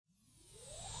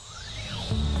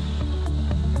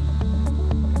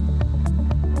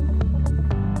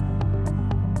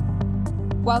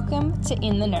Welcome to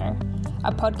In the Know,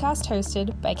 a podcast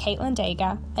hosted by Caitlin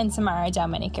Dager and Samara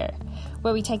Delmenico,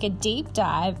 where we take a deep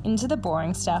dive into the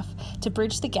boring stuff to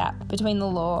bridge the gap between the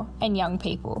law and young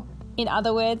people. In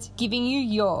other words, giving you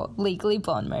your Legally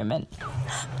Blonde moment.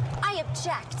 I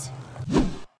object.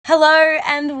 Hello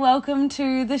and welcome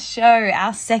to the show,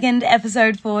 our second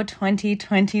episode for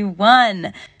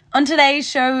 2021. On today's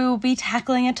show, we will be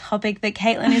tackling a topic that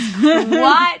Caitlin is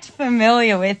quite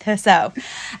familiar with herself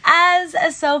as a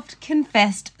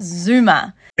self-confessed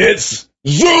Zoomer. It's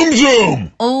Zoom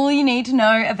Zoom! All you need to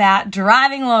know about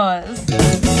driving laws.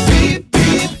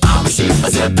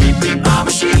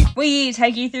 We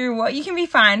take you through what you can be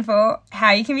fined for,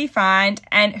 how you can be fined,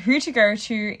 and who to go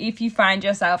to if you find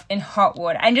yourself in hot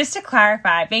water. And just to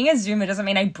clarify, being a Zoomer doesn't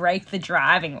mean I break the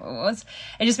driving laws.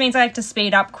 It just means I like to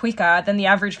speed up quicker than the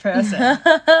average person.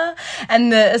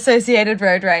 And the associated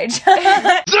road rage.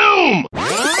 Zoom!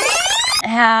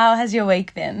 How has your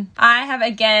week been? I have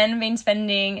again been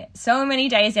spending so many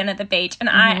days down at the beach, and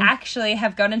I actually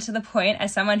have gotten to the point,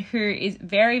 as someone who is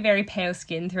very, very pale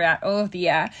skinned throughout all of the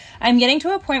year, I'm getting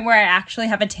to a point where I actually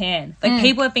have a tan. Like,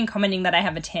 people have been commenting that I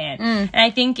have a tan. And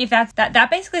I think if that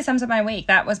basically sums up my week.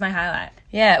 That was my highlight.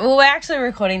 Yeah, well, we're actually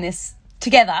recording this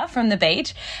together from the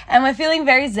beach and we're feeling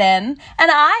very zen,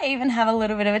 and I even have a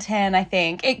little bit of a tan. I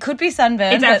think it could be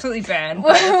sunburn. It's absolutely burned.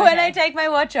 When I take my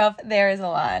watch off, there is a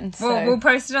line. So. We'll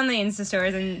post it on the Insta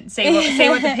stories and see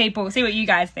what you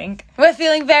guys think. We're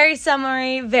feeling very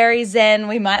summery, very zen.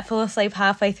 We might fall asleep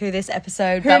halfway through this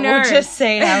episode, but we'll just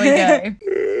see how we go.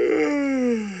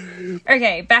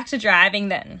 Okay, back to driving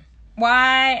then.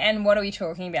 Why and what are we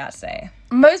talking about today?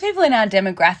 Most people in our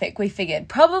demographic, we figured,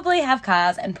 probably have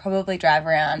cars and probably drive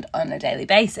around on a daily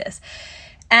basis.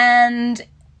 And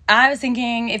I was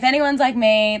thinking, if anyone's like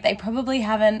me, they probably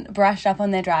haven't brushed up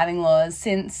on their driving laws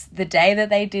since the day that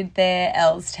they did their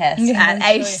ELS test at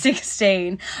age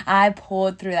 16. I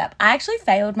poured through that. I actually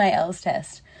failed my ELS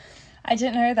test. I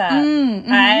didn't know that.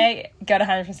 I got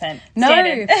 100%. No,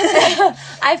 Standard.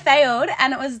 I failed,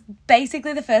 and it was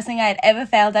basically the first thing I had ever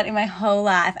failed at in my whole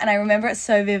life, and I remember it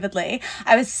so vividly.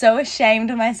 I was so ashamed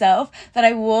of myself that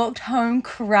I walked home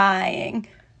crying.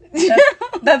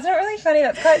 That's not really funny.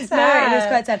 That's quite sad. No, it is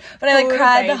quite sad. But I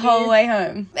cried the whole way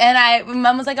home. And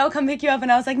Mum was like, I'll come pick you up,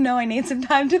 and I was like, no, I need some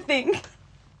time to think.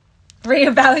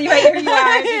 Reevaluate who you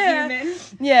are as a human.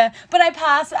 Yeah, but I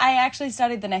passed. I actually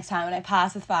studied the next time, and I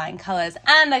passed with flying colours,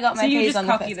 and I got my P's on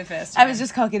the first. So you were just cocky the first time? I was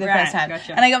just cocky the first time,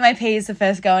 gotcha. And I got my P's the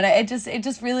first go, and it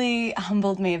just really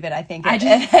humbled me a bit, I think, at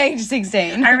age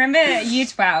 16. I remember year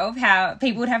 12, how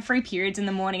people would have free periods in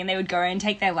the morning, and they would go and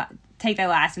take their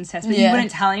license test, but you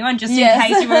wouldn't tell anyone just in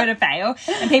case you were to fail.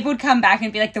 And people would come back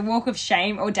and be like the walk of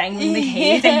shame or dangling the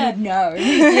keys, and you would know.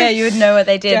 Yeah, you would know what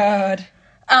they did. God.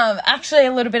 Actually,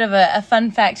 a little bit of a fun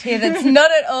fact here that's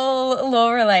not at all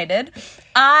law related.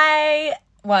 I,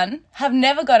 have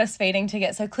never got a speeding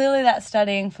ticket, so clearly that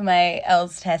studying for my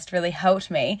ELS test really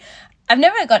helped me. I've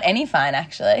never got any fine,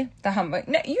 actually. The humbug.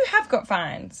 No, you have got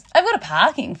fines. I've got a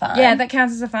parking fine. Yeah, that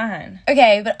counts as a fine.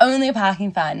 Okay, but only a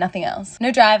parking fine, nothing else.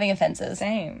 No driving offences.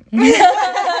 Same.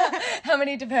 How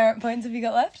many deterrent points have you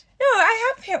got left? No,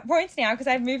 I have points now because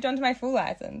I've moved on to my full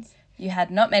license. You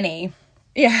had not many.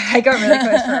 Yeah, I got really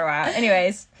close for a while.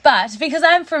 Anyways. But because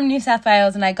I'm from New South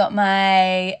Wales and I got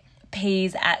my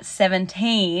P's at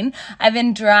 17, I've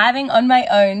been driving on my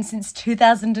own since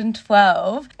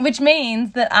 2012, which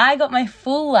means that I got my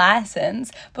full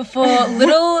license before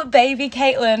little baby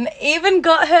Caitlin even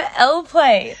got her L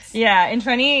plates. Yeah, in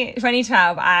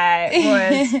 2012,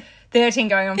 I was 13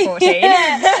 going on 14.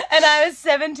 Yeah, and I was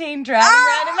 17 driving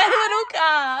around in my little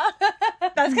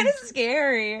car. That's kind of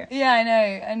scary. Yeah, I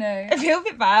know. I feel a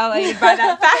bit violated by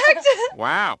that fact.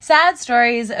 Wow. Sad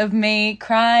stories of me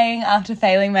crying after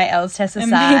failing my ELS test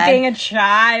aside. And me being a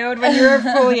child when you were a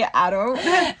fully adult.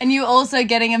 And you also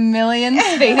getting a million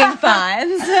speeding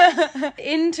fines.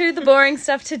 Into the boring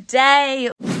stuff today.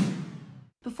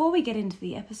 Before we get into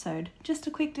the episode, just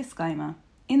a quick disclaimer.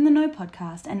 In the Know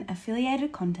podcast and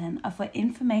affiliated content are for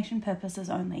information purposes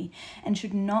only and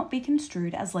should not be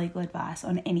construed as legal advice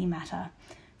on any matter.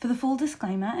 For the full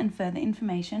disclaimer and further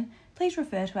information, please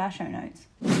refer to our show notes.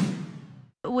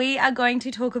 We are going to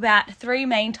talk about three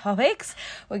main topics.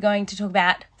 We're going to talk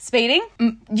about speeding,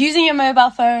 using your mobile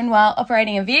phone while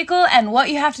operating a vehicle, and what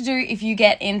you have to do if you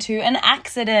get into an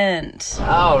accident.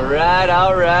 All right.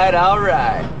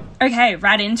 Okay,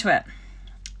 right into it.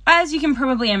 As you can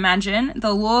probably imagine,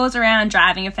 the laws around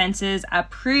driving offences are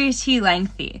pretty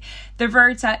lengthy. The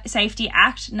Road Safety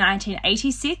Act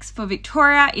 1986 for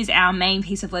Victoria is our main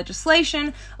piece of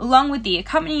legislation, along with the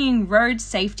accompanying Road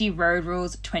Safety Road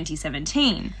Rules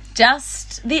 2017.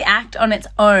 Just the Act on its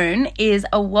own is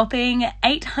a whopping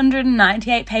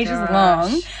 898 pages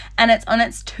long, and it's on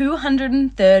its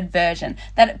 203rd version.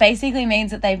 That basically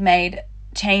means that they've made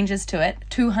changes to it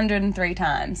 203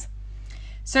 times.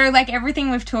 So, like everything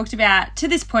we've talked about to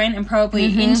this point and probably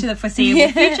into the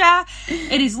foreseeable future,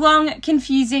 it is long,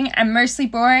 confusing, and mostly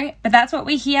boring, but that's what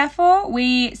we're here for.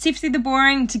 We sift through the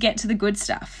boring to get to the good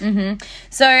stuff.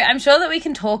 So I'm sure that we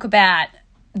can talk about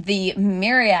the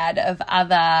myriad of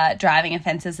other driving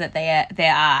offences that there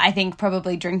are. I think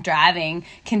probably drink driving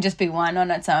can just be one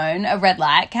on its own. A red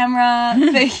light camera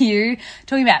for you.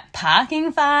 Talking about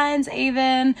parking fines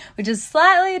even, which is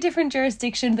slightly a different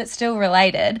jurisdiction but still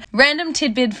related. Random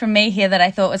tidbit from me here that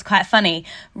I thought was quite funny.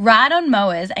 Ride-on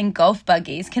mowers and golf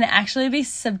buggies can actually be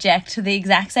subject to the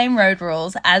exact same road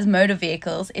rules as motor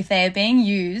vehicles if they are being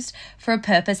used for a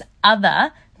purpose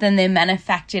other than their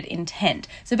manufactured intent.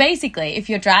 So basically, if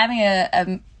you're driving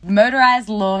a motorized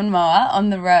lawnmower on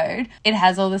the road, it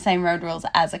has all the same road rules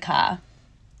as a car.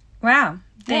 Wow.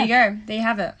 There you go. There you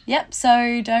have it. Yep,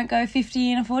 so don't go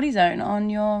 50 in a 40 zone on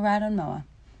your ride-on mower.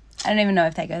 I don't even know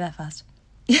if they go that fast.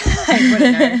 I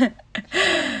wouldn't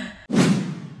know.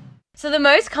 So the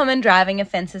most common driving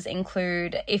offences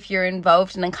include if you're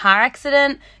involved in a car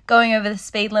accident, going over the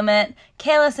speed limit,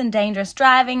 careless and dangerous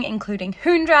driving, including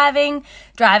hoon driving,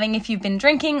 driving if you've been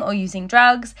drinking or using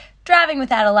drugs, driving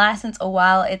without a licence or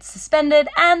while it's suspended,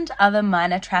 and other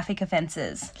minor traffic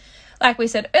offences. Like we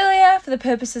said earlier, for the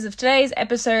purposes of today's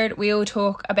episode, we will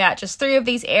talk about just 3 of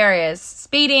these areas: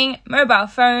 speeding, mobile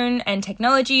phone and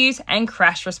technology use, and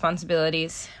crash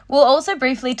responsibilities. We'll also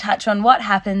briefly touch on what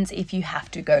happens if you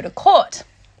have to go to court.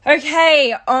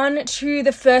 Okay, on to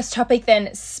the first topic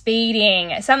then,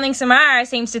 speeding. Something Samara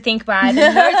seems to think by the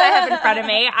notes I have in front of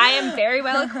me I am very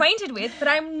well acquainted with, but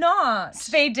I'm not.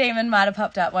 Speed demon might have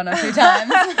popped up 1 or 2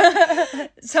 times.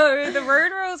 So the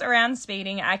road rules around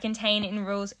speeding are contained in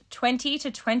rules 20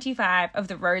 to 25 of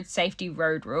the Road Safety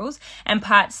Road Rules and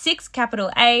Part 6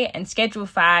 capital A and Schedule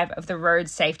 5 of the Road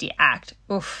Safety Act.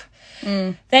 Oof.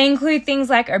 They include things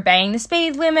like obeying the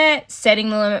speed limit, setting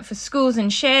the limit for schools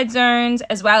and shared zones,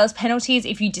 as well as penalties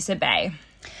if you disobey.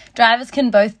 Drivers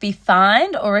can both be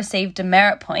fined or receive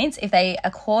demerit points if they are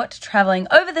caught travelling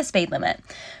over the speed limit.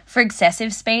 For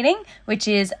excessive speeding, which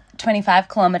is 25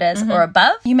 kilometres or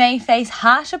above, you may face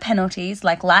harsher penalties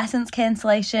like licence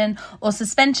cancellation or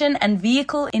suspension and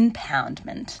vehicle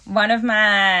impoundment.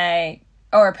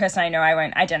 A person I know, I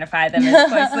won't identify them as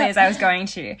closely as I was going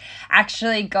to,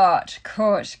 actually got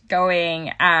caught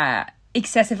going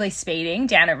excessively speeding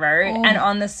down a road, and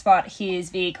on the spot his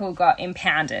vehicle got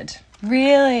impounded.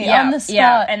 Really? Yeah, on the spot?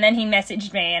 Yeah, and then he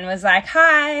messaged me and was like,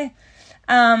 "Hi,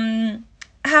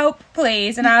 help,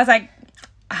 please." And I was like,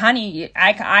 "Honey,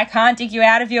 I can't dig you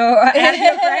out of your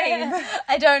grave.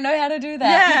 I don't know how to do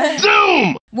that." Yeah.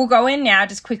 Zoom! We'll go in now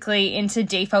just quickly into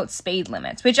default speed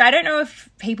limits, which I don't know if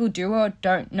people do or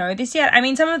don't know this yet. I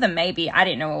mean, some of them maybe. I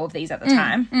didn't know all of these at the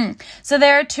time. So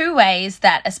there are 2 ways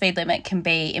that a speed limit can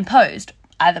be imposed,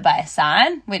 either by a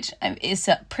sign, which is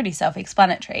pretty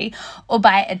self-explanatory, or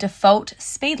by a default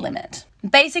speed limit.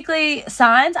 Basically,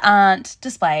 signs aren't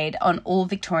displayed on all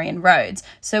Victorian roads.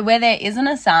 So where there isn't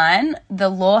a sign, the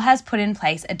law has put in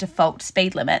place a default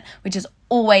speed limit, which is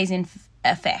always in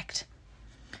effect.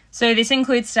 So this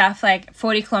includes stuff like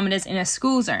 40 kilometres in a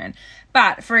school zone.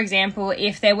 But, for example,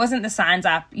 if there wasn't the signs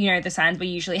up, the signs we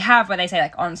usually have where they say,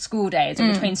 like, on school days or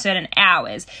between certain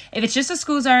hours, if it's just a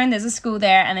school zone, there's a school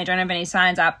there and they don't have any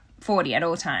signs up, 40 at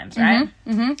all times, right?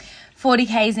 40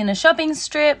 Ks in a shopping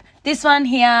strip. This one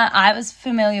here I was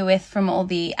familiar with from all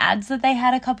the ads that they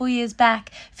had a couple years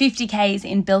back. 50 Ks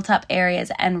in built-up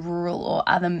areas and rural or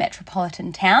other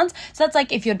metropolitan towns. So that's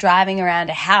like if you're driving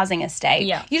around a housing estate,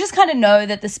 you just kind of know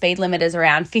that the speed limit is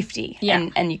around 50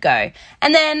 and you go.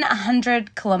 And then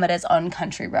 100 kilometres on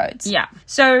country roads. Yeah.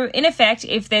 So in effect,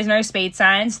 if there's no speed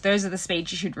signs, those are the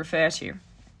speeds you should refer to.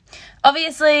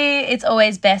 Obviously, it's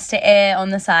always best to err on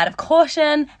the side of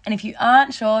caution, and if you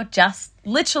aren't sure, just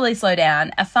literally slow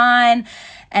down. A fine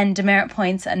and demerit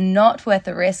points are not worth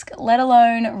the risk, let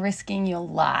alone risking your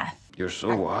life. You're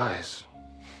so wise.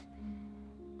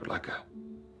 You're like a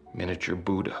miniature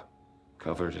Buddha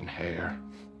covered in hair.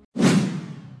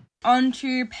 On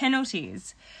to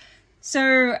penalties.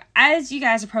 So, as you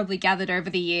guys have probably gathered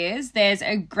over the years, there's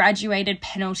a graduated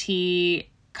penalty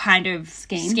kind of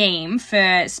scheme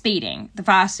for speeding. The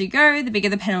faster you go, the bigger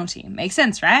the penalty. Makes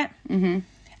sense, right? Mm-hmm.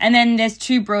 And then there's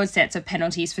 2 broad sets of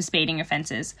penalties for speeding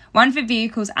offences. One for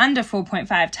vehicles under 4.5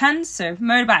 tonnes, so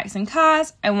motorbikes and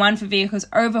cars, and one for vehicles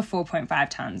over 4.5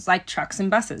 tonnes, like trucks and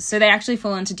buses. So they actually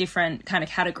fall into different kind of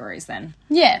categories then.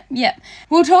 Yeah.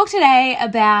 We'll talk today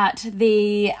about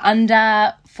the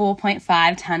under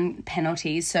 4.5 tonne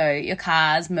penalties, so your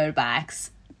cars,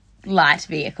 motorbikes, light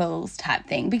vehicles type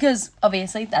thing, because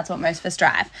obviously that's what most of us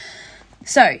drive.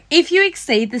 So, if you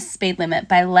exceed the speed limit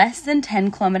by less than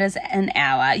 10 kilometres an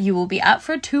hour, you will be up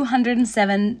for a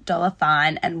 $207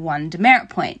 fine and 1 demerit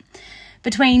point.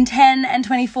 Between 10 and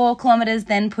 24 kilometres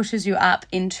then pushes you up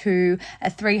into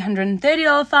a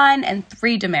 $330 fine and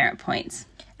 3 demerit points.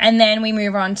 And then we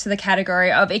move on to the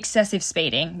category of excessive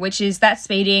speeding, which is that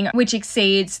speeding which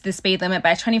exceeds the speed limit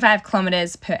by 25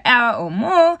 kilometres per hour or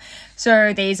more.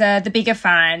 So these are the bigger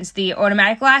fines, the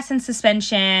automatic license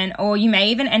suspension, or you may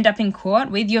even end up in court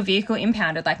with your vehicle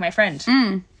impounded, like my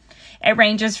friend. It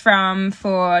ranges from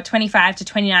for 25 to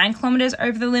 29 kilometres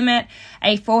over the limit,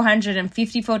 a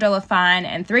 $454 fine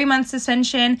and 3 months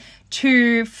suspension,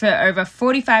 to for over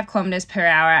 45 kilometres per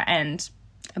hour and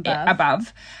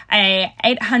above, a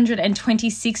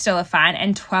 $826 fine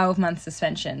and 12 months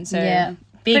suspension. So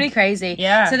big. Pretty crazy.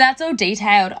 Yeah. So that's all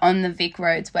detailed on the Vic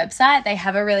Roads website. They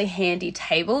have a really handy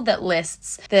table that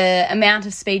lists the amount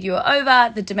of speed you are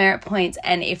over, the demerit points,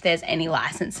 and if there's any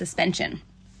license suspension.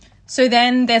 So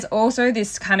then there's also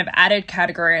this kind of added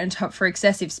category on top for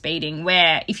excessive speeding,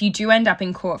 where if you do end up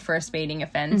in court for a speeding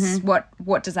offence,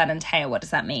 what does that entail? What does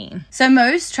that mean? So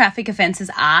most traffic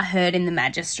offences are heard in the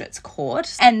magistrate's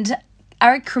court and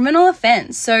are a criminal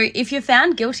offence. So if you're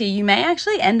found guilty, you may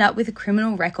actually end up with a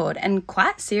criminal record and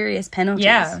quite serious penalties.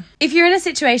 Yeah. If you're in a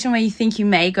situation where you think you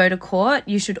may go to court,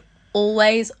 you should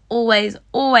always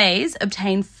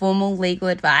obtain formal legal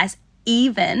advice,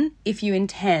 even if you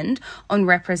intend on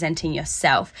representing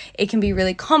yourself. It can be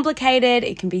really complicated,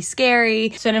 it can be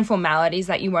scary. Certain formalities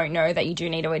that you won't know that you do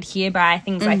need to adhere by,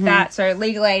 things like that. So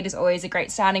legal aid is always a great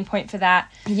starting point for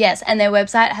that. Yes, and their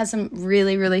website has some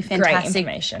really fantastic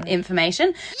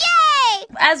information. Yay!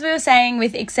 As we were saying,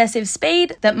 with excessive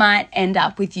speed, that might end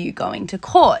up with you going to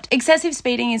court. Excessive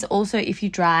speeding is also if you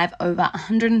drive over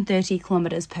 130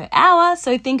 kilometres per hour.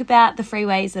 So think about the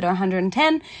freeways that are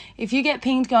 110. If you get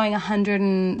pinged going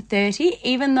 130,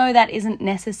 even though that isn't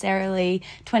necessarily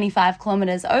 25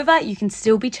 kilometres over, you can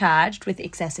still be charged with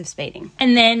excessive speeding.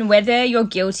 And then whether you're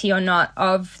guilty or not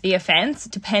of the offence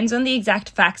depends on the exact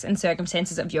facts and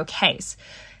circumstances of your case.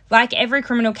 Like every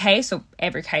criminal case, or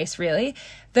every case really,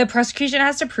 the prosecution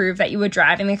has to prove that you were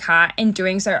driving the car and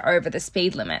doing so over the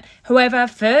speed limit. However,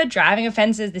 for driving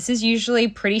offences, this is usually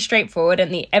pretty straightforward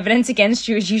and the evidence against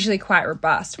you is usually quite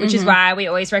robust, which is why we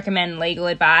always recommend legal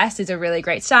advice is a really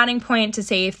great starting point to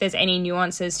see if there's any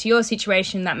nuances to your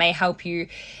situation that may help you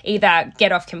either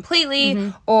get off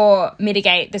completely or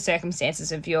mitigate the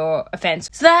circumstances of your offence.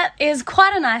 So that is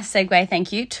quite a nice segue,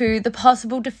 thank you, to the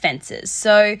possible defences.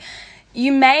 So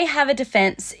you may have a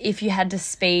defence if you had to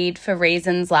speed for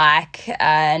reasons like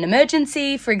an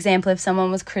emergency. For example, if someone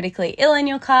was critically ill in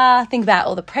your car, think about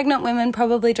all the pregnant women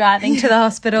probably driving to the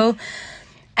hospital.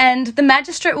 And the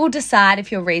magistrate will decide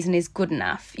if your reason is good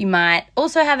enough. You might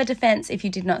also have a defence if you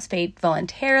did not speed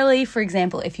voluntarily. For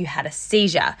example, if you had a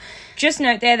seizure. Just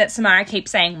note there that Samara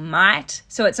keeps saying might.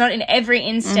 So it's not in every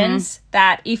instance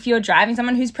that if you're driving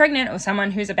someone who's pregnant or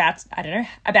someone who's about to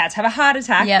have a heart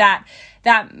attack,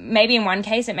 that maybe in one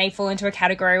case it may fall into a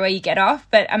category where you get off,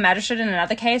 but a magistrate in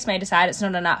another case may decide it's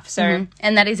not enough. So,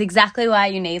 and that is exactly why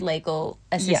you need legal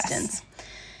assistance. Yes.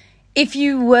 If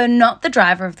you were not the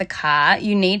driver of the car,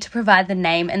 you need to provide the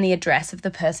name and the address of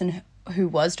the person who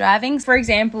was driving. For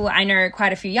example, I know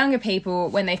quite a few younger people,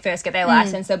 when they first get their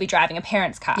license, they'll be driving a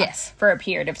parent's car for a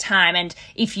period of time. And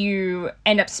if you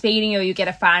end up speeding or you get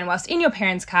a fine whilst in your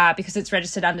parent's car because it's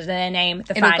registered under their name,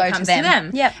 the fine comes to them.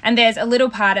 Yep. And there's a little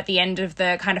part at the end of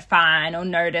the kind of fine or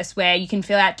notice where you can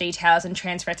fill out details and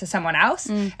transfer it to someone else.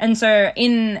 And so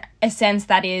in a sense,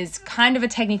 that is kind of a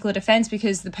technical defence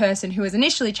because the person who was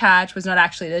initially charged was not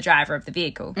actually the driver of the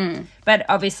vehicle. But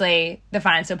obviously, the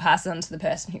fine still passes on to the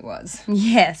person who was.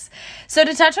 Yes. So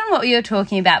to touch on what we were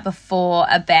talking about before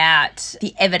about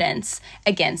the evidence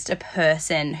against a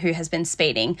person who has been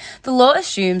speeding, the law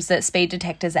assumes that speed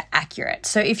detectors are accurate.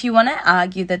 So if you want to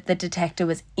argue that the detector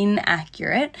was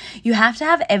inaccurate, you have to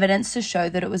have evidence to show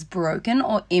that it was broken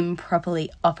or improperly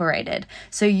operated.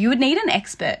 So you would need an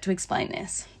expert to explain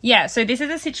this. Yeah, so this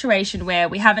is a situation where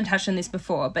we haven't touched on this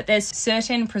before, but there's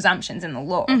certain presumptions in the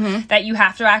law that you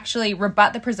have to actually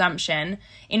rebut the presumption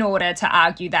in order to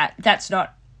argue that that's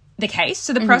not the case.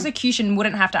 So the prosecution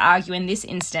wouldn't have to argue in this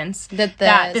instance that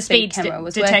the speed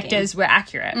detectors were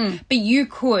accurate. But you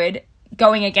could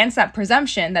going against that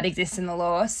presumption that exists in the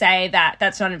law, say that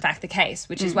that's not in fact the case,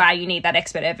 which is why you need that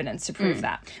expert evidence to prove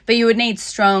that. But you would need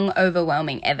strong,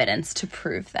 overwhelming evidence to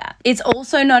prove that. It's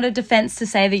also not a defense to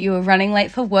say that you were running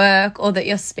late for work or that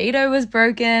your speedo was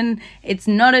broken. It's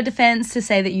not a defense to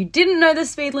say that you didn't know the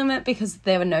speed limit because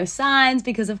there were no signs,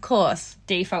 because of course,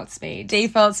 Default speed.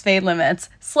 default speed limits.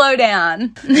 Slow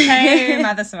down. Hey,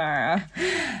 Mother Samara.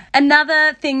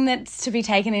 Another thing that's to be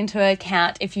taken into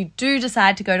account if you do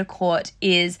decide to go to court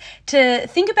is to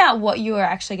think about what you are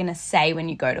actually going to say when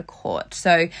you go to court.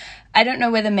 So I don't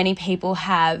know whether many people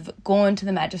have gone to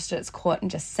the magistrate's court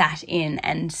and just sat in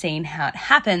and seen how it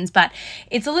happens, but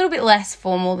it's a little bit less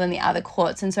formal than the other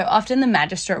courts. And so often the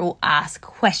magistrate will ask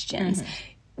questions.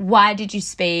 Why did you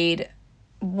speed?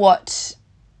 What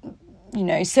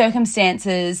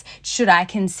circumstances should I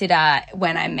consider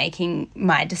when I'm making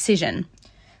my decision?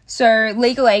 So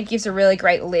Legal Aid gives a really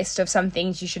great list of some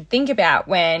things you should think about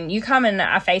when you come and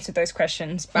are faced with those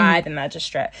questions by the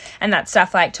magistrate. And that's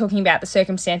stuff like talking about the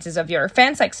circumstances of your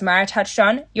offence, like Samara touched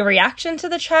on, your reaction to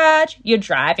the charge, your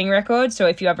driving record. So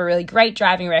if you have a really great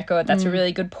driving record, that's a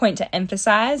really good point to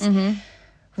emphasise.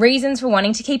 Reasons for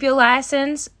wanting to keep your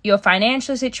licence, your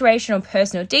financial situation or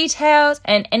personal details,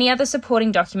 and any other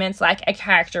supporting documents like a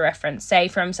character reference, say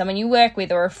from someone you work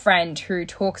with or a friend who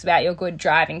talks about your good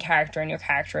driving character and your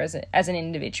character as an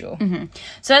individual.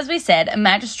 So as we said, a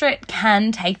magistrate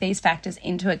can take these factors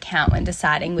into account when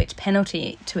deciding which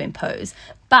penalty to impose,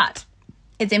 but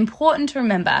it's important to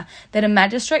remember that a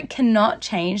magistrate cannot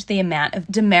change the amount of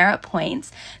demerit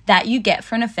points that you get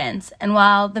for an offence, and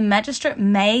while the magistrate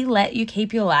may let you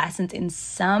keep your licence in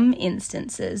some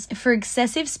instances, for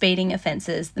excessive speeding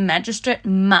offences, the magistrate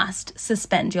must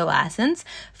suspend your licence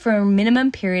for a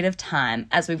minimum period of time,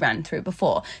 as we ran through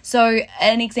before. So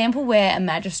an example where a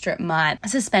magistrate might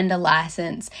suspend a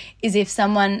licence is if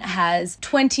someone has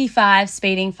 25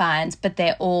 speeding fines, but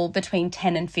they're all between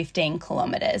 10 and 15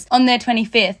 kilometres. On their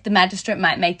 25th, the magistrate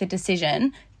might make the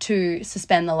decision to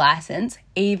suspend the licence,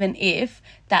 even if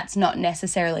that's not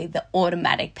necessarily the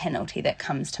automatic penalty that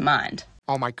comes to mind.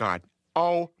 Oh my God.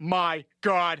 Oh my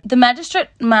God. The magistrate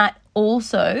might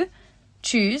also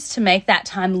choose to make that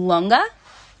time longer,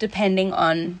 depending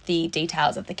on the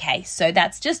details of the case. So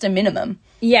that's just a minimum.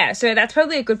 Yeah, so that's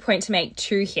probably a good point to make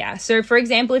too here. So, for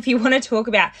example, if you want to talk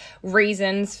about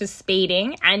reasons for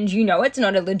speeding and you know it's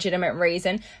not a legitimate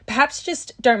reason, perhaps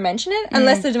just don't mention it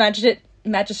unless the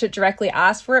magistrate directly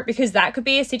asks for it, because that could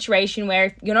be a situation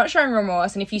where you're not showing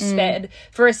remorse, and if you sped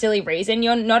for a silly reason,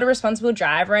 you're not a responsible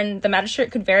driver, and the magistrate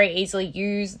could very easily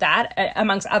use that,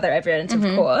 amongst other evidence, of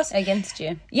course, Against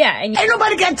you. Yeah, and Ain't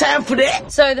nobody got time for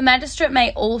that. So the magistrate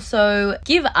may also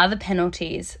give other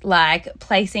penalties, like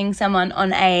placing someone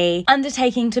on a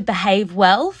undertaking to behave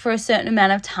well for a certain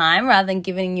amount of time rather than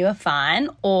giving you a fine,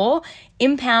 or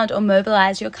impound or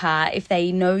mobilise your car if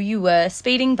they know you were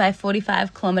speeding by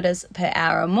 45 kilometres per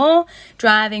hour or more,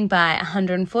 driving by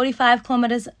 145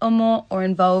 kilometres or more, or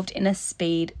involved in a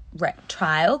speed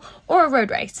trial or a road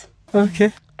race.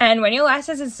 Okay. And when your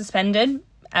license is suspended,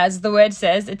 as the word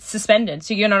says, it's suspended.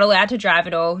 So you're not allowed to drive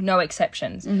at all, no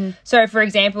exceptions. So, for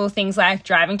example, things like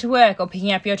driving to work or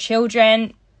picking up your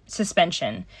children,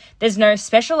 suspension. There's no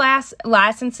special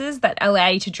licenses that allow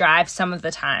you to drive some of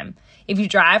the time. If you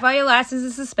drive while your license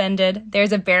is suspended,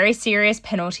 there's a very serious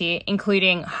penalty,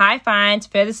 including high fines,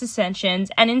 further suspensions,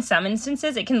 and in some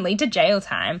instances, it can lead to jail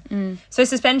time. So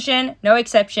suspension, no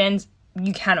exceptions,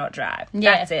 you cannot drive.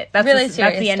 Yeah, That's it. That's really that's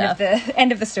the serious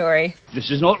end of the story.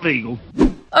 This is not legal.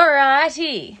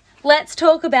 Alrighty, let's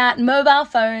talk about mobile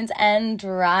phones and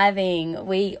driving.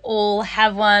 We all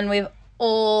have one. We've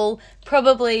all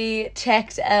probably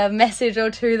checked a message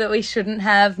or two that we shouldn't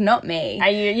have. Not me.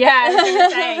 Are you? Yeah, I was going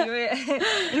to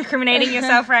say, you're incriminating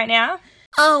yourself right now.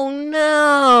 Oh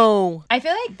no. I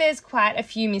feel like there's quite a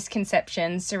few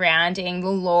misconceptions surrounding the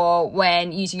law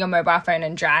when using your mobile phone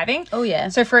and driving. Oh, yeah.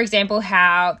 So, for example,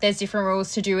 how there's different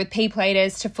rules to do with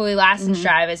P-platers to fully licensed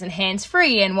drivers and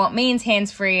hands-free, and what means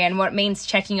hands-free and what means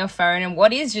checking your phone and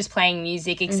what is just playing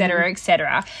music, etc.,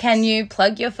 etc. Can you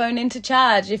plug your phone into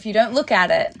charge if you don't look at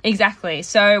it? Exactly.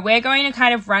 So we're going to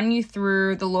kind of run you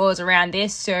through the laws around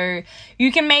this so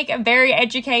you can make a very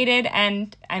educated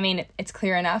and, I mean, it's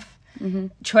clear enough,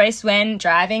 choice when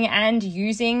driving and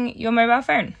using your mobile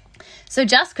phone. So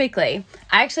just quickly,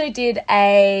 I actually did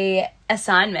a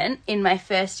assignment in my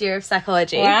first year of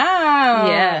psychology. Wow.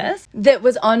 Yes. That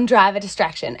was on driver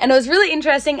distraction. And it was really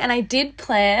interesting, and I did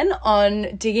plan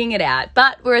on digging it out,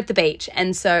 but we're at the beach,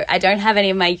 and so I don't have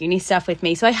any of my uni stuff with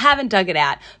me, so I haven't dug it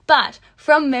out. But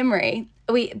from memory,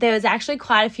 there was actually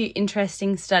quite a few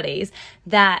interesting studies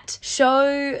that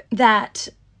show that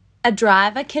A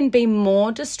driver can be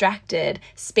more distracted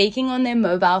speaking on their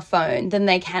mobile phone than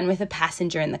they can with a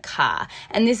passenger in the car.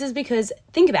 And this is because,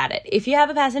 think about it, if you have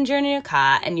a passenger in your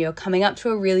car and you're coming up to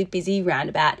a really busy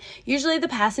roundabout, usually the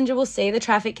passenger will see the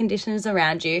traffic conditions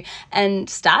around you and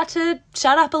start to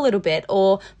shut up a little bit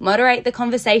or moderate the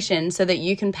conversation so that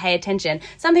you can pay attention.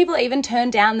 Some people even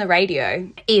turn down the radio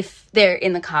if they're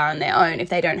in the car on their own, if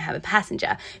they don't have a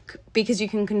passenger, because you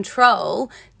can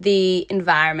control the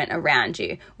environment around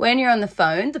you. When you're on the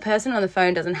phone, the person on the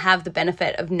phone doesn't have the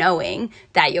benefit of knowing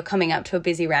that you're coming up to a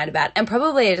busy roundabout and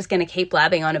probably are just going to keep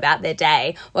blabbing on about their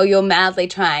day while you're madly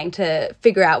trying to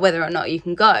figure out whether or not you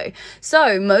can go.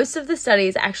 So most of the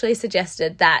studies actually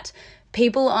suggested that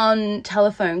people on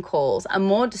telephone calls are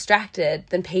more distracted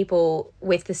than people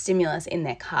with the stimulus in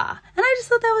their car. And I just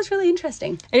thought that was really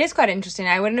interesting. It is quite interesting.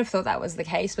 I wouldn't have thought that was the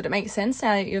case, but it makes sense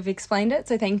now that you've explained it.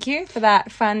 So thank you for that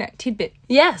fun tidbit.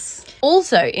 Yes.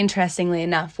 Also, interestingly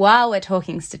enough, while we're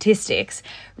talking statistics,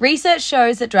 research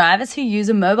shows that drivers who use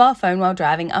a mobile phone while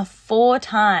driving are four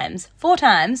times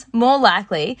more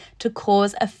likely to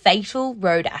cause a fatal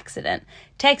road accident.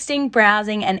 Texting,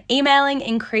 browsing, and emailing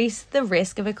increase the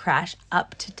risk of a crash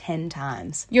up to 10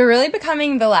 times. You're really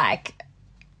becoming the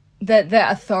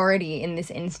authority in this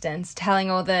instance,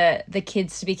 telling all the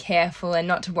kids to be careful and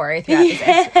not to worry throughout this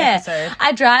episode.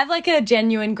 I drive like a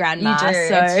genuine grandma. You do,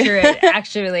 so. It's true. It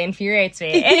actually really infuriates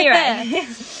me. Anyway.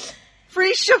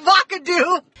 Free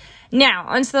Shavakadu! Now,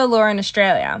 onto the law in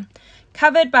Australia.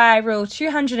 Covered by Rule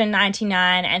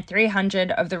 299 and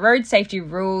 300 of the Road Safety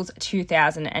Rules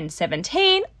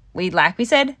 2017. Like we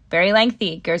said, very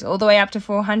lengthy. Goes all the way up to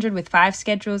 400 with 5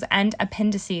 schedules and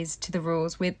appendices to the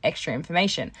rules with extra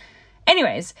information.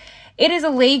 Anyways, it is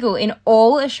illegal in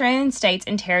all Australian states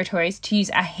and territories to use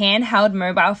a handheld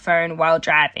mobile phone while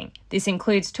driving. This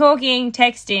includes talking,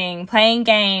 texting, playing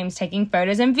games, taking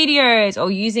photos and videos, or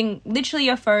using literally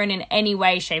your phone in any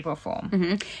way, shape, or form.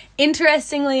 Mm-hmm.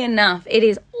 Interestingly enough, it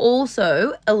is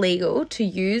also illegal to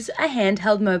use a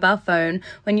handheld mobile phone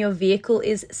when your vehicle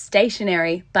is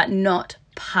stationary but not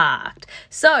parked.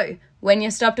 So, when you're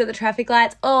stopped at the traffic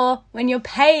lights or when you're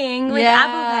paying with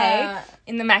Apple Pay.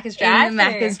 In the Macca's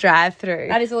drive-thru.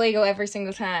 That is illegal every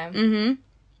single time. Mm-hmm.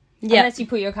 Yeah. Unless you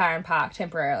put your car in park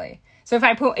temporarily. So if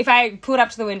I pulled up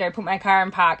to the window, put my car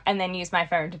in park, and then use my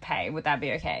phone to pay, would that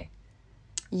be okay?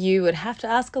 You would have to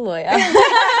ask a lawyer.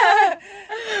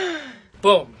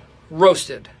 Boom.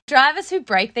 Roasted. Drivers who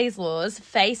break these laws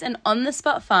face an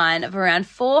on-the-spot fine of around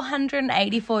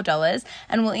 $484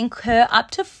 and will incur up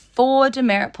to 4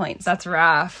 demerit points. That's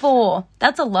rough. 4.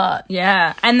 That's a lot.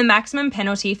 Yeah. And the maximum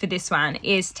penalty for this one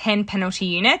is 10 penalty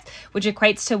units, which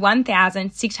equates to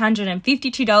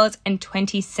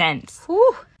 $1,652.20.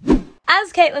 Whew.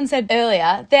 As Caitlin said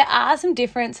earlier, there are some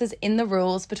differences in the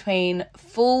rules between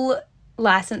full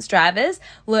licensed drivers,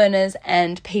 learners,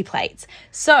 and P-plates.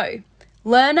 So,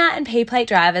 learner and P-plate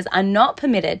drivers are not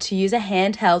permitted to use a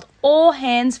handheld or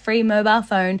hands-free mobile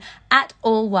phone at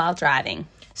all while driving.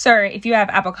 So if you have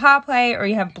Apple CarPlay or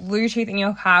you have Bluetooth in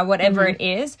your car, whatever it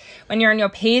is, when you're on your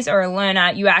Ps or a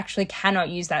learner, you actually cannot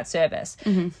use that service.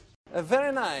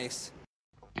 Very nice.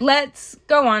 Let's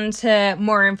go on to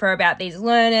more info about these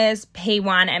learners,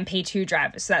 P1 and P2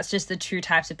 drivers. So that's just the 2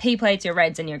 types of P-plates, your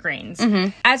reds and your greens.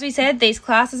 As we said, these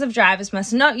classes of drivers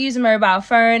must not use a mobile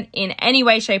phone in any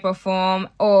way, shape or form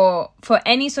or for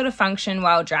any sort of function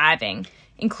while driving,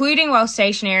 including while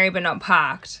stationary but not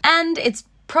parked. And it's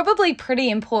probably pretty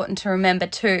important to remember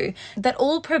too that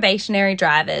all probationary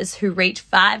drivers who reach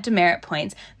 5 demerit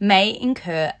points may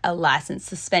incur a license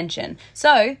suspension.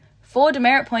 So 4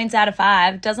 demerit points out of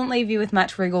 5 doesn't leave you with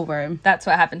much wriggle room. That's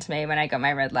what happened to me when I got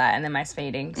my red light and then my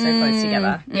speeding so close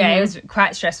together. Yeah, it was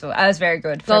quite stressful. I was very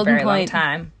good for Golden a very long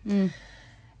time.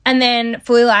 And then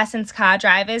fully licensed car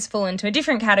drivers fall into a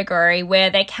different category where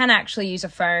they can actually use a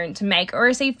phone to make or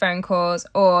receive phone calls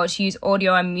or to use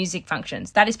audio and music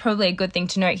functions. That is probably a good thing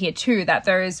to note here too, that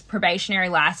those probationary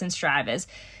licensed drivers,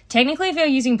 technically if you're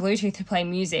using Bluetooth to play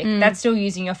music, that's still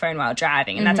using your phone while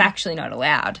driving, and that's actually not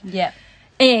allowed. Yep.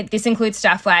 This includes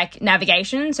stuff like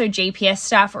navigation, so GPS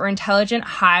stuff, or intelligent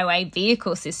highway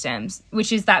vehicle systems,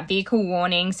 which is that vehicle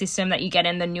warning system that you get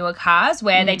in the newer cars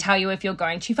where they tell you if you're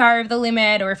going too far over the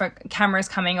limit or if a camera's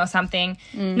coming or something.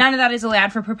 None of that is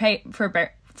allowed for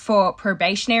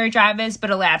probationary drivers, but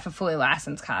allowed for fully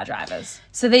licensed car drivers.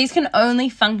 So these can only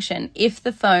function if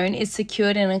the phone is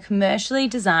secured in a commercially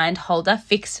designed holder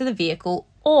fixed to the vehicle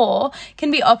or can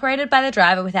be operated by the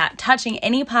driver without touching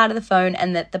any part of the phone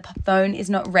and that the phone is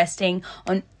not resting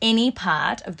on any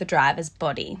part of the driver's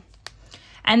body.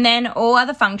 And then all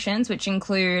other functions, which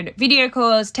include video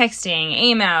calls, texting,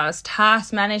 emails,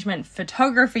 task management,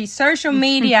 photography, social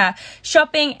media,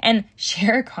 shopping, and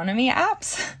share economy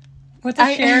apps. What's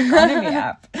a share economy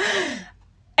app?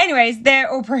 Anyways, they're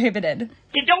all prohibited.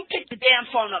 You don't pick the damn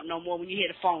phone up no more when you hear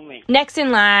the phone ring. Next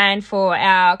in line for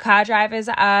our car drivers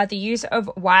are the use of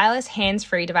wireless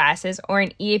hands-free devices or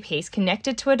an earpiece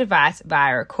connected to a device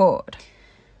via a cord.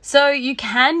 So you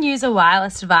can use a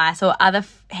wireless device or other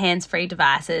hands-free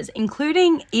devices,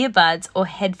 including earbuds or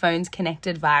headphones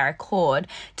connected via a cord,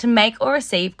 to make or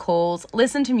receive calls,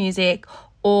 listen to music,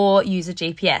 or use a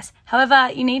GPS.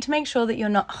 However, you need to make sure that you're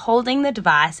not holding the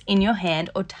device in your hand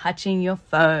or touching your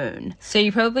phone. So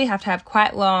you probably have to have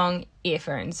quite long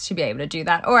earphones to be able to do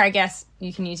that. Or I guess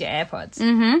you can use your AirPods.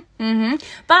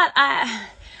 But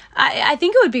I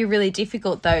think it would be really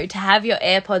difficult, though, to have your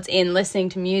AirPods in listening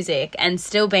to music and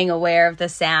still being aware of the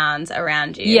sounds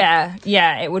around you.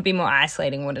 Yeah, it would be more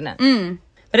isolating, wouldn't it?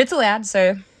 But it's allowed,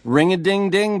 so...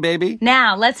 Ring-a-ding-ding, baby.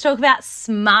 Now, let's talk about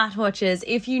smartwatches.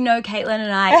 If you know Caitlin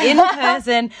and I in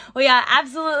person, we are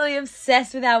absolutely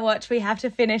obsessed with our watch. We have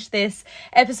to finish this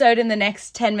episode in the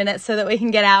next 10 minutes so that we can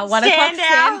get our 1 o'clock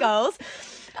stand goals.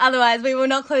 Otherwise, we will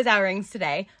not close our rings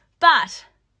today. But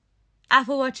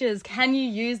Apple Watches, can you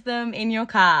use them in your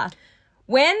car?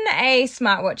 When a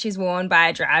smartwatch is worn by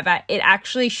a driver, it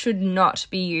actually should not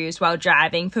be used while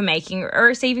driving for making or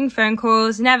receiving phone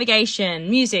calls, navigation,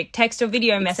 music, text or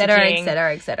video messaging.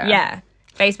 etc. Yeah.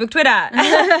 Facebook, Twitter.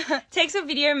 Text or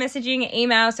video messaging,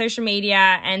 email, social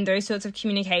media, and those sorts of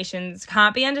communications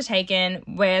can't be undertaken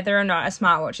whether or not a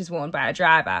smartwatch is worn by a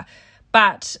driver.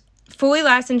 But fully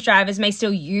licensed drivers may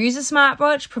still use a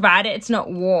smartwatch provided it's not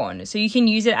worn. So you can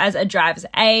use it as a driver's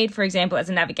aid, for example, as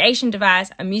a navigation device,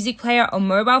 a music player, or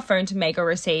mobile phone to make or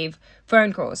receive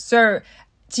phone calls. So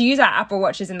to use our Apple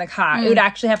Watches in the car, it would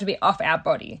actually have to be off our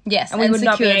body. Yes, and we would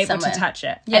not be able somewhere to touch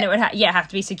it. Yeah. And it would have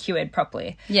to be secured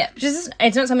properly. Yeah.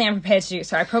 It's not something I'm prepared to do,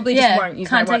 so I probably just won't use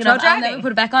my watch while I'll driving. never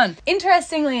put it back on.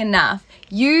 Interestingly enough,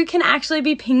 you can actually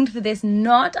be pinged for this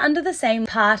not under the same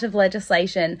part of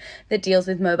legislation that deals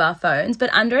with mobile phones, but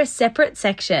under a separate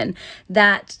section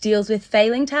that deals with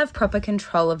failing to have proper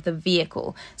control of the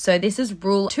vehicle. So this is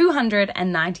Rule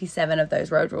 297 of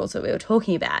those road rules that we were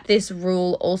talking about. This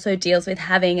rule also deals with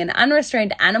having an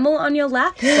unrestrained animal on your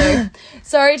lap. So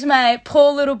sorry to my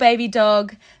poor little baby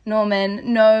dog,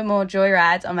 Norman, no more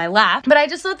joyrides on my lap. But I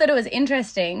just thought that it was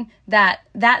interesting that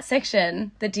that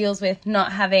section that deals with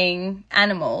not having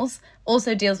animals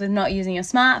also deals with not using your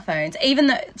smartphones, even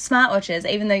though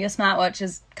your smartwatch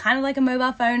is kind of like a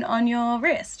mobile phone on your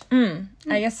wrist. I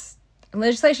guess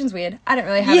legislation's weird. I don't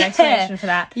really have an explanation for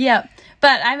that. Yeah.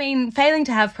 But, I mean, failing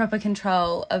to have proper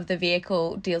control of the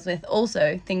vehicle deals with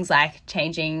also things like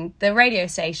changing the radio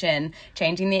station,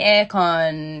 changing the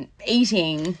aircon,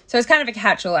 eating. So it's kind of a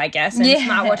catch-all, I guess. And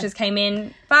smartwatches came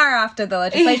in far after the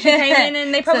legislation came in,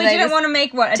 and they probably didn't want to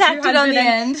make, a tacked it on the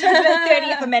end.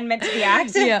 230th Amendment to the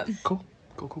Act. Yeah. Cool.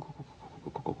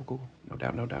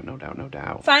 No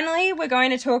doubt. Finally, we're going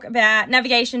to talk about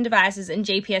navigation devices and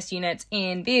GPS units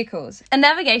in vehicles. A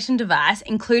navigation device,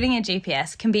 including a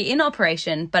GPS, can be in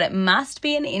operation, but it must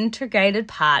be an integrated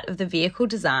part of the vehicle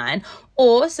design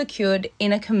or secured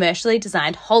in a commercially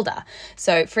designed holder.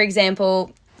 So, for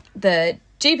example, the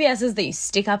GPSs that you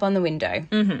stick up on the window.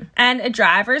 And a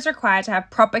driver is required to have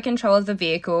proper control of the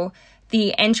vehicle.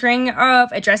 The entering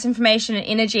of address information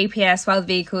in a GPS while the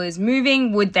vehicle is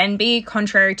moving would then be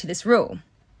contrary to this rule.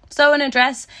 So an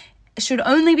address should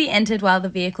only be entered while the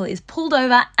vehicle is pulled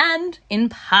over and in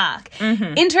park.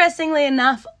 Interestingly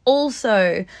enough,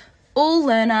 also, all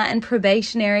learner and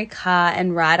probationary car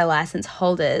and rider license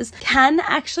holders can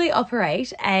actually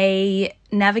operate a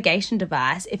navigation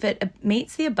device if it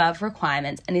meets the above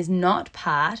requirements and is not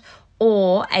part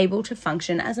or able to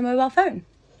function as a mobile phone.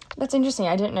 That's interesting.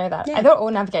 I didn't know that. I thought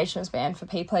all navigation was banned for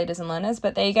P platers and learners,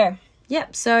 but there you go.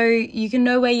 Yep, so you can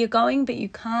know where you're going, but you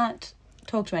can't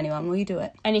talk to anyone while you do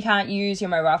it. And you can't use your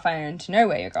mobile phone to know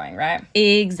where you're going, right?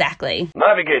 Exactly.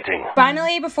 Navigating.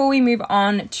 Finally, before we move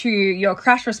on to your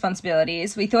crash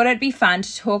responsibilities, we thought it'd be fun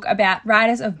to talk about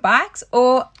riders of bikes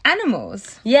or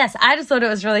animals. Yes, I just thought it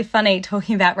was really funny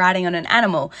talking about riding on an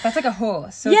animal. That's like a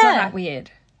horse, so it's not that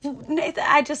weird.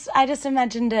 I just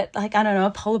imagined it like, I don't know,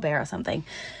 a polar bear or something.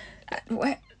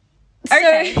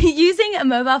 Okay. So using a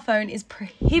mobile phone is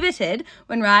prohibited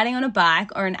when riding on a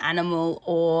bike or an animal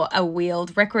or a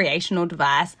wheeled recreational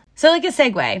device. So like a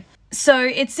Segway. So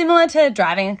it's similar to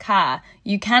driving a car.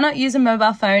 You cannot use a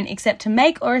mobile phone except to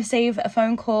make or receive a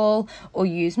phone call or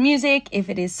use music if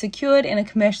it is secured in a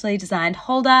commercially designed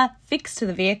holder fixed to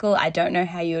the vehicle. I don't know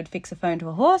how you would fix a phone to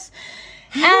a horse.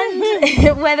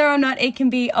 And whether or not it can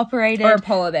be operated... Or a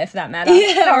polar bear, for that matter.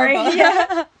 Yeah, Sorry.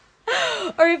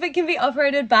 Or if it can be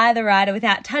operated by the rider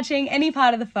without touching any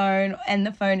part of the phone, and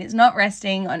the phone is not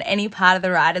resting on any part of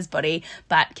the rider's body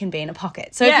but can be in a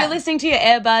pocket. So if you're listening to your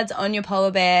earbuds on your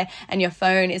polar bear and your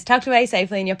phone is tucked away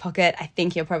safely in your pocket, I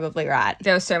think you're probably right.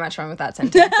 There was so much wrong with that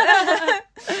sentence.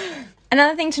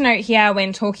 Another thing to note here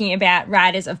when talking about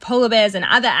riders of polar bears and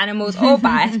other animals or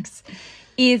bikes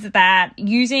is that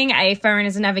using a phone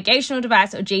as a navigational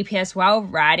device or GPS while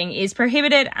riding is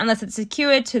prohibited unless it's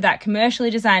secured to that commercially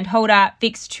designed holder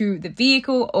fixed to the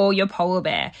vehicle or your polar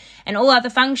bear. And all other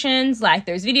functions like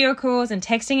those video calls and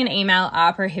texting and email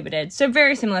are prohibited. So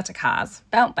very similar to cars.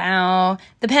 Bow, bow.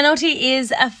 The penalty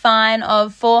is a fine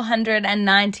of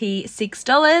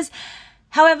 $496.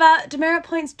 However, demerit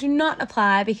points do not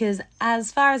apply because, as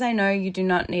far as I know, you do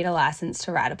not need a license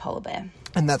to ride a polar bear.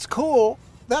 And that's cool.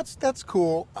 That's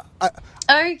cool.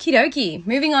 Okie dokie.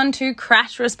 Moving on to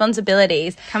crash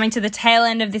responsibilities. Coming to the tail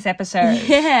end of this episode.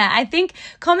 Yeah, I think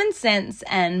common sense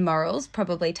and morals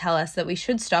probably tell us that we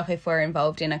should stop if we're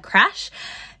involved in a crash,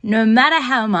 no matter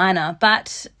how minor.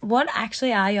 But what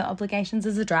actually are your obligations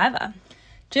as a driver?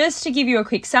 Just to give you a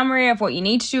quick summary of what you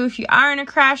need to do if you are in a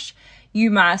crash, you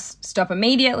must stop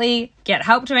immediately, get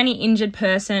help to any injured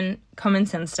person, common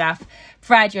sense stuff,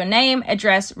 provide your name,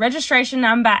 address, registration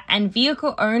number, and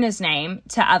vehicle owner's name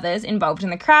to others involved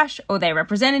in the crash or their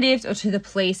representatives or to the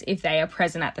police if they are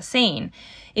present at the scene.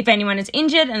 If anyone is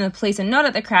injured and the police are not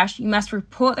at the crash, you must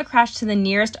report the crash to the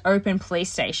nearest open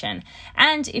police station.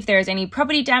 And if there is any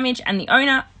property damage and the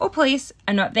owner or police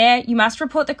are not there, you must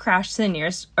report the crash to the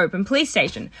nearest open police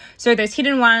station. So those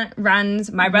hidden runs,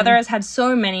 my brother has had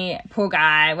so many, poor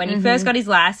guy. When he first got his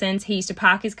license, he used to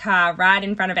park his car right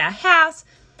in front of our house,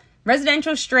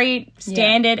 residential street,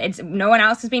 standard. It's no one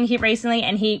else has been hit recently,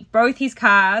 and both his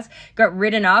cars got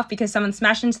ridden off because someone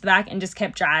smashed into the back and just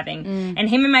kept driving. And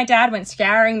him and my dad went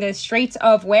scouring the streets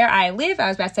of where I live. I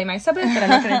was about to say my suburb, but I'm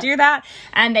not going to do that.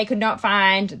 And they could not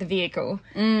find the vehicle.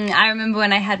 I remember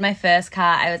when I had my first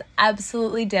car, I was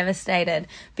absolutely devastated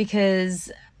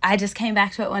because I just came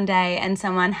back to it one day and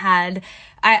someone had...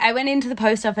 I went into the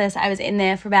post office. I was in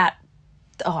there for about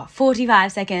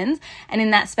 45 seconds, and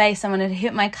in that space someone had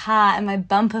hit my car and my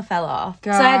bumper fell off.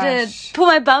 Gosh. So I had to pull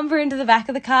my bumper into the back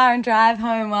of the car and drive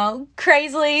home while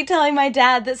crazily telling my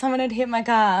dad that someone had hit my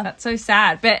car. That's so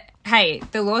sad. But hey,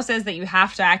 the law says that you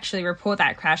have to actually report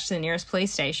that crash to the nearest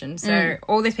police station. So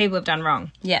all these people have done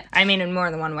wrong. Yeah. I mean, in more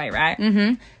than one way,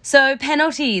 right? So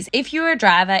penalties. If you're a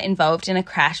driver involved in a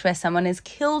crash where someone is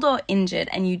killed or injured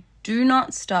and you do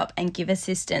not stop and give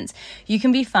assistance, you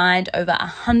can be fined over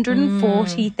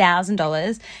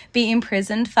 $140,000, be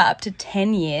imprisoned for up to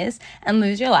 10 years, and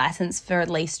lose your license for at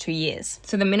least 2 years.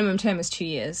 So the minimum term is 2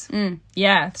 years.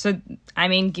 Yeah. So, I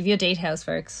mean, give your details,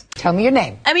 folks. Tell me your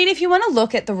name. I mean, if you want to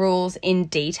look at the rules in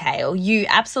detail, you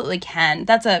absolutely can.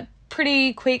 That's a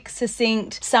pretty quick,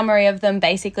 succinct summary of them.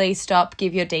 Basically, stop,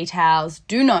 give your details,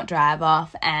 do not drive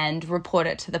off, and report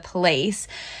it to the police.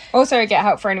 Also, get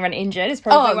help for anyone injured is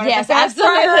probably one of the first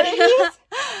absolutely. priorities.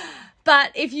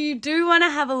 But if you do want to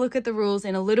have a look at the rules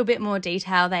in a little bit more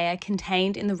detail, they are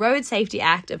contained in the Road Safety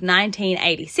Act of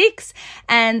 1986,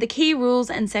 and the key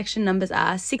rules and section numbers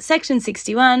are Section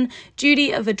 61,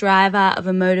 duty of a driver of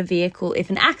a motor vehicle if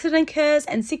an accident occurs,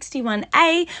 and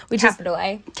 61A, which is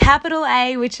capital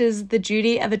A, which is the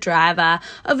duty of a driver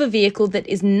of a vehicle that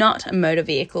is not a motor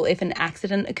vehicle if an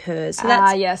accident occurs. So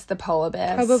that's yes, the polar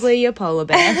bears. probably your polar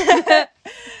bear.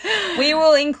 We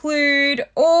will include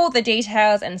all the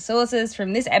details and sources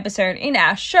from this episode in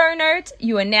our show notes.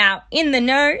 You are now in the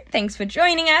know. Thanks for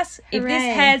joining us. If this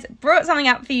has brought something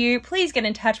up for you, please get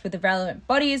in touch with the relevant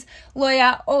bodies,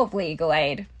 lawyer, or legal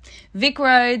aid. Vic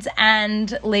Roads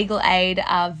and Legal Aid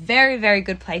are very, very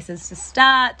good places to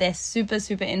start. They're super,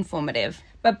 super informative.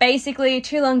 But basically,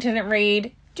 too long didn't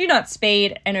read. Do not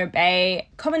speed and obey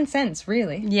common sense,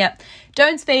 really. Yep.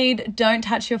 Don't speed, don't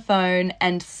touch your phone,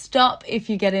 and stop if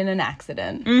you get in an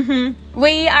accident.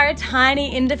 We are a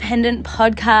tiny independent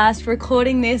podcast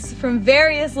recording this from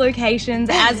various locations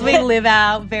as we live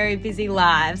our very busy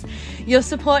lives. Your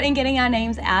support in getting our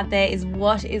names out there is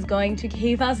what is going to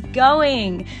keep us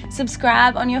going.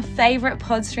 Subscribe on your favourite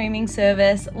pod streaming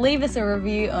service, leave us a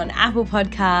review on Apple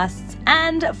Podcasts,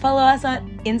 and follow us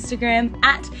on Instagram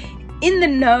at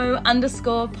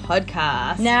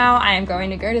 @InTheKnow_podcast. Now I am going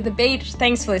to go to the beach.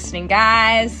 Thanks for listening,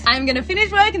 guys. I'm going to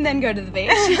finish work and then go to the beach.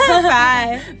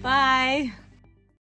 Bye. Bye.